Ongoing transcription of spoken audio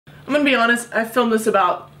I'm gonna be honest, I filmed this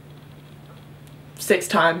about 6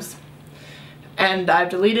 times. And I've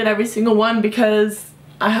deleted every single one because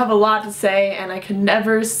I have a lot to say and I can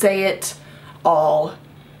never say it all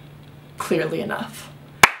clearly enough.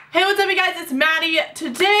 Hey, what's up you guys? It's Maddie.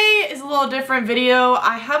 Today is a little different video.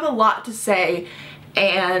 I have a lot to say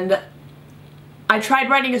and I tried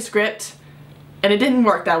writing a script and it didn't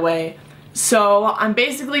work that way. So I'm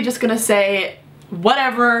basically just gonna say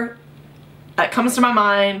whatever that comes to my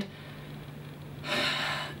mind.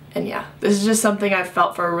 And yeah, this is just something I've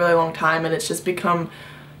felt for a really long time and it's just become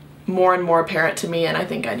more and more apparent to me and I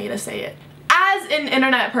think I need to say it. As an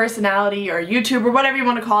internet personality or YouTuber, whatever you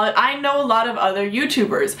want to call it, I know a lot of other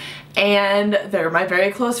YouTubers and they're my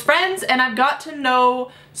very close friends and I've got to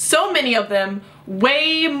know so many of them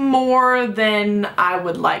way more than I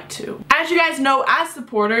would like to. As you guys know, as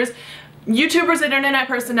supporters, YouTubers and internet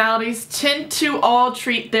personalities tend to all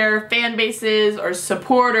treat their fan bases or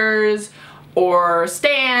supporters or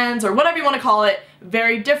stans or whatever you want to call it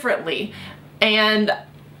very differently, and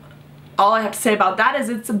all I have to say about that is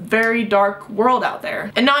it's a very dark world out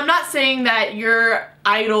there. And now I'm not saying that your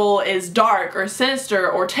idol is dark or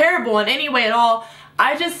sinister or terrible in any way at all.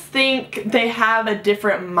 I just think they have a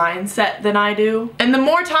different mindset than I do. And the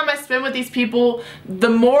more time I spend with these people, the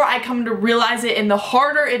more I come to realize it and the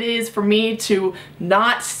harder it is for me to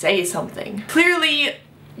not say something. Clearly,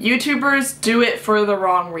 YouTubers do it for the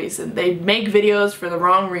wrong reason. They make videos for the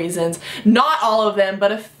wrong reasons. Not all of them,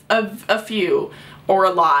 but a few. Or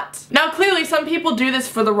a lot. Now clearly some people do this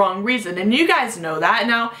for the wrong reason and you guys know that.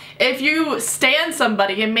 Now if you stan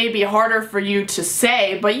somebody, it may be harder for you to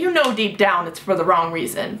say, but you know deep down it's for the wrong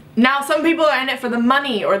reason. Now some people are in it for the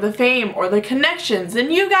money or the fame or the connections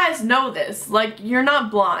and you guys know this, like you're not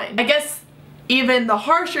blind. I guess even the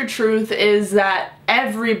harsher truth is that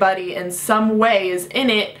everybody in some way is in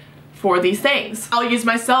it for these things. I'll use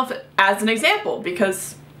myself as an example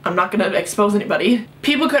because I'm not gonna expose anybody.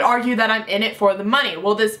 People could argue that I'm in it for the money.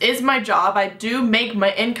 Well, this is my job. I do make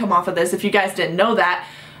my income off of this, if you guys didn't know that.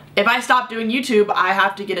 If I stop doing YouTube, I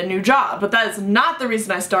have to get a new job. But that is not the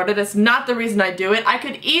reason I started. It's not the reason I do it. I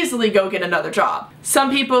could easily go get another job. Some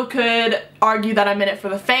people could argue that I'm in it for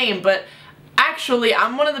the fame, but actually,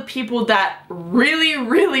 I'm one of the people that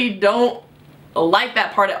really don't like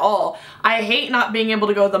that part at all. I hate not being able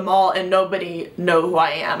to go to the mall and nobody know who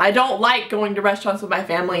I am. I don't like going to restaurants with my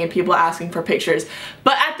family and people asking for pictures.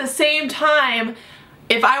 But at the same time,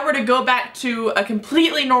 if I were to go back to a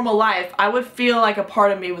completely normal life, I would feel like a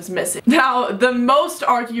part of me was missing. Now, the most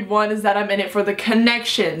argued one is that I'm in it for the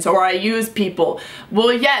connections or I use people.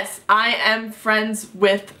 Well, yes, I am friends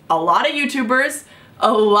with a lot of YouTubers,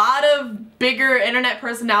 a lot of bigger internet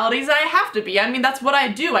personalities. I have to be. I mean, that's what I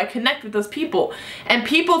do. I connect with those people. And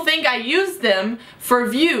people think I use them for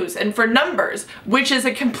views and for numbers, which is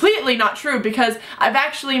completely not true because I've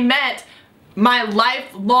actually met my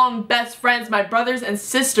lifelong best friends, my brothers and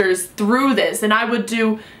sisters through this, and I would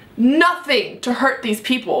do nothing to hurt these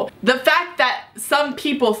people. The fact that some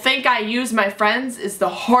people think I use my friends is the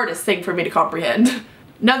hardest thing for me to comprehend.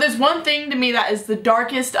 Now there's one thing to me that is the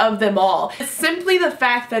darkest of them all. It's simply the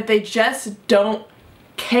fact that they just don't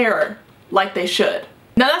care like they should.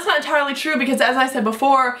 Now that's not entirely true because as I said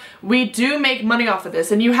before, we do make money off of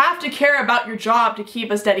this and you have to care about your job to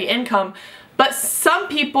keep a steady income, but some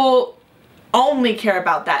people only care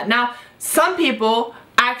about that. Now some people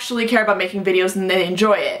actually care about making videos and they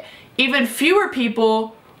enjoy it. Even fewer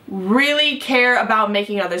people really care about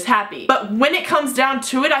making others happy. But when it comes down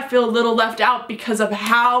to it, I feel a little left out because of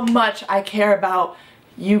how much I care about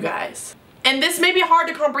you guys. And this may be hard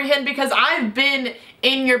to comprehend because I've been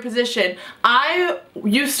in your position. I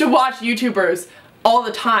used to watch YouTubers all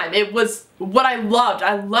the time. It was what I loved.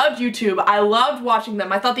 I loved YouTube. I loved watching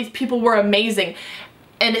them. I thought these people were amazing.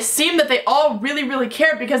 And it seemed that they all really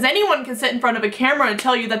cared because anyone can sit in front of a camera and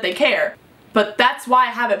tell you that they care. But that's why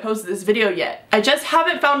I haven't posted this video yet. I just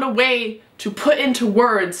haven't found a way to put into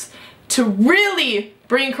words to really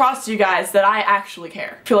bring across to you guys that I actually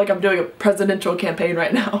care. I feel like I'm doing a presidential campaign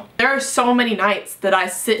right now. There are so many nights that I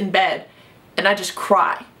sit in bed and I just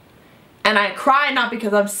cry. And I cry not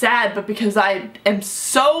because I'm sad, but because I am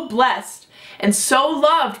so blessed and so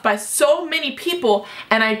loved by so many people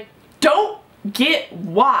and I don't get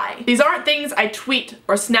why. These aren't things I tweet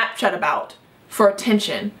or Snapchat about for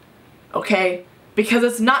attention. Okay? Because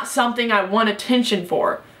it's not something I want attention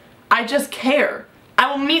for. I just care.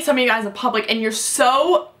 I will meet some of you guys in public and you're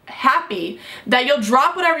so happy that you'll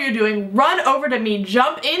drop whatever you're doing, run over to me,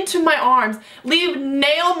 jump into my arms, leave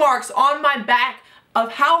nail marks on my back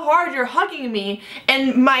of how hard you're hugging me,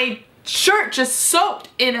 and my shirt just soaked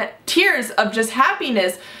in tears of just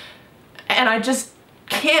happiness, and I just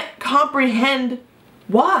can't comprehend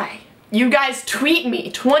why. You guys tweet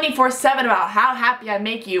me 24/7 about how happy I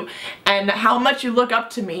make you and how much you look up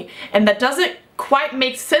to me, and that doesn't quite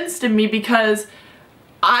make sense to me because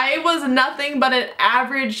I was nothing but an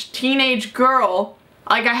average teenage girl.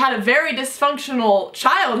 Like, I had a very dysfunctional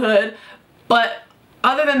childhood, but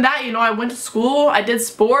other than that, you know, I went to school, I did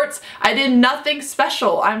sports, I did nothing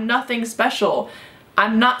special. I'm nothing special.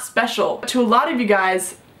 I'm not special. To a lot of you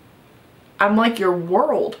guys, I'm like your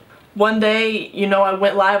world. One day, you know, I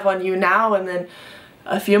went live on You Now, and then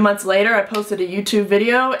a few months later I posted a YouTube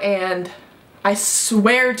video, and I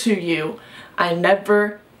swear to you, I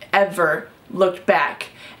never ever looked back.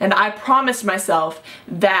 And I promised myself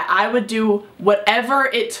that I would do whatever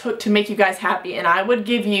it took to make you guys happy, and I would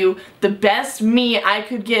give you the best me I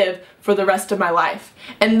could give for the rest of my life.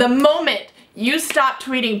 And the moment you stop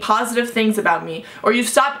tweeting positive things about me, or you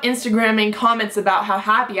stop Instagramming comments about how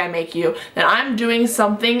happy I make you, then I'm doing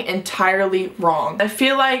something entirely wrong. I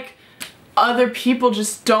feel like other people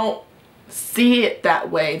just don't see it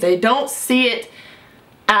that way. They don't see it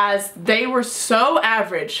as they were so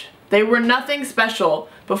average. They were nothing special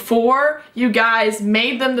before you guys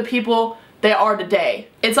made them the people they are today.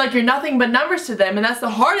 It's like you're nothing but numbers to them, and that's the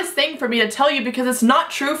hardest thing for me to tell you because it's not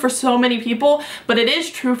true for so many people, but it is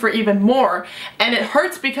true for even more. And it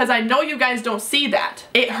hurts because I know you guys don't see that.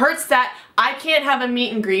 It hurts that I can't have a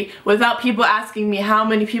meet and greet without people asking me how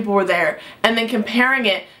many people were there and then comparing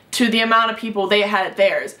it to the amount of people they had at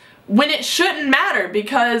theirs, when it shouldn't matter,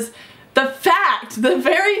 because the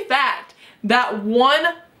very fact that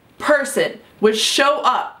one person would show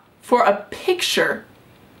up for a picture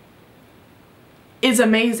is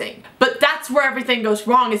amazing. But that's where everything goes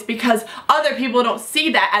wrong, is because other people don't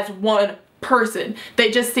see that as one person.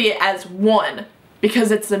 They just see it as one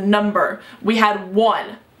because it's a number. We had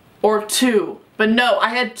one or two, but no, I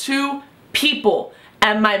had two people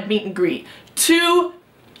at my meet and greet. Two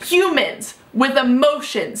humans with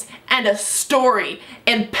emotions and a story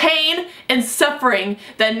and pain and suffering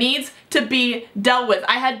that needs to be dealt with.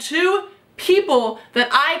 I had two people that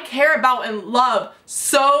I care about and love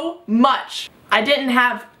so much. I didn't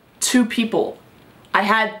have two people. I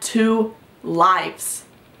had two lives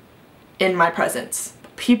in my presence.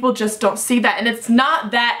 People just don't see that, and it's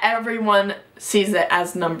not that everyone sees it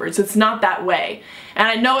as numbers. It's not that way. And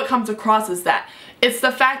I know it comes across as that. It's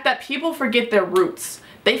the fact that people forget their roots.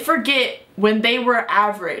 They forget when they were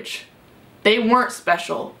average. They weren't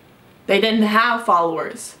special. They didn't have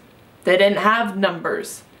followers. They didn't have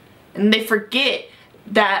numbers. And they forget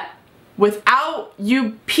that without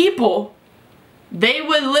you people, they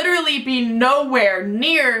would literally be nowhere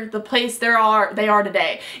near the place they are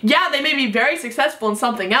today. Yeah, they may be very successful in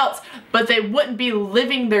something else, but they wouldn't be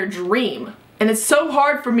living their dream. And it's so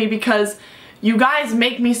hard for me because you guys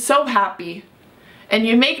make me so happy, and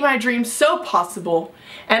you make my dreams so possible,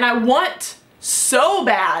 and I want so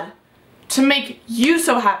bad to make you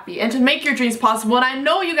so happy and to make your dreams possible. And I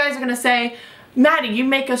know you guys are gonna say, Maddie, you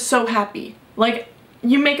make us so happy. Like,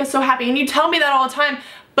 you make us so happy, and you tell me that all the time.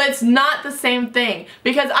 But it's not the same thing,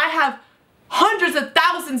 because I have hundreds of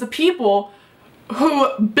thousands of people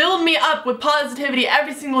who build me up with positivity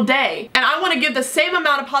every single day, and I want to give the same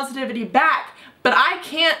amount of positivity back, but I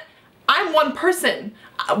can't. I'm one person.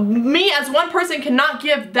 Me as one person cannot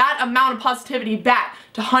give that amount of positivity back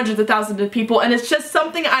to hundreds of thousands of people, and it's just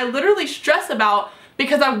something I literally stress about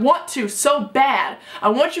because I want to so bad. I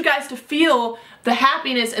want you guys to feel the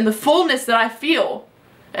happiness and the fullness that I feel,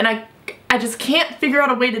 and I just can't figure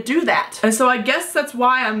out a way to do that. And so I guess that's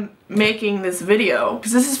why I'm making this video,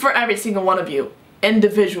 because this is for every single one of you,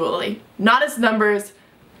 individually. Not as numbers,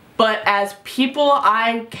 but as people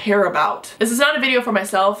I care about. This is not a video for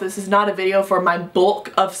myself. This is not a video for my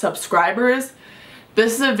bulk of subscribers.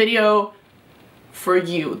 This is a video for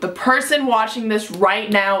you. The person watching this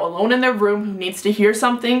right now, alone in their room, who needs to hear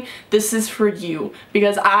something, this is for you,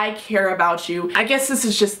 because I care about you. I guess this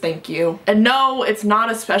is just thank you. And no, it's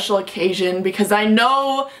not a special occasion, because I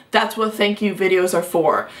know that's what thank you videos are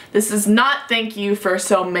for. This is not thank you for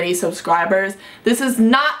so many subscribers. This is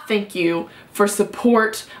not thank you for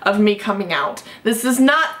support of me coming out. This is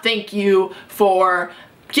not thank you for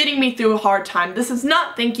getting me through a hard time. This is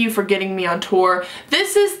not thank you for getting me on tour.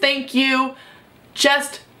 This is thank you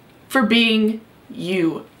just for being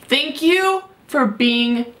you. Thank you for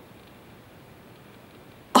being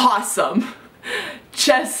awesome.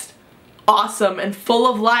 Just awesome and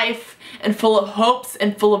full of life and full of hopes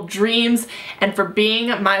and full of dreams, and for being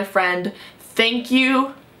my friend. Thank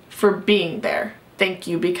you for being there. Thank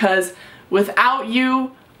you, because without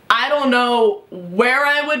you, I don't know where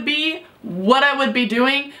I would be, what I would be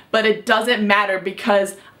doing, but it doesn't matter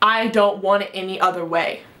because I don't want it any other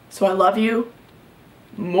way. So I love you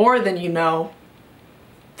more than you know.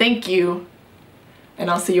 Thank you.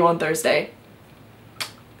 And I'll see you on Thursday.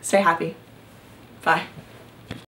 Stay happy. Bye.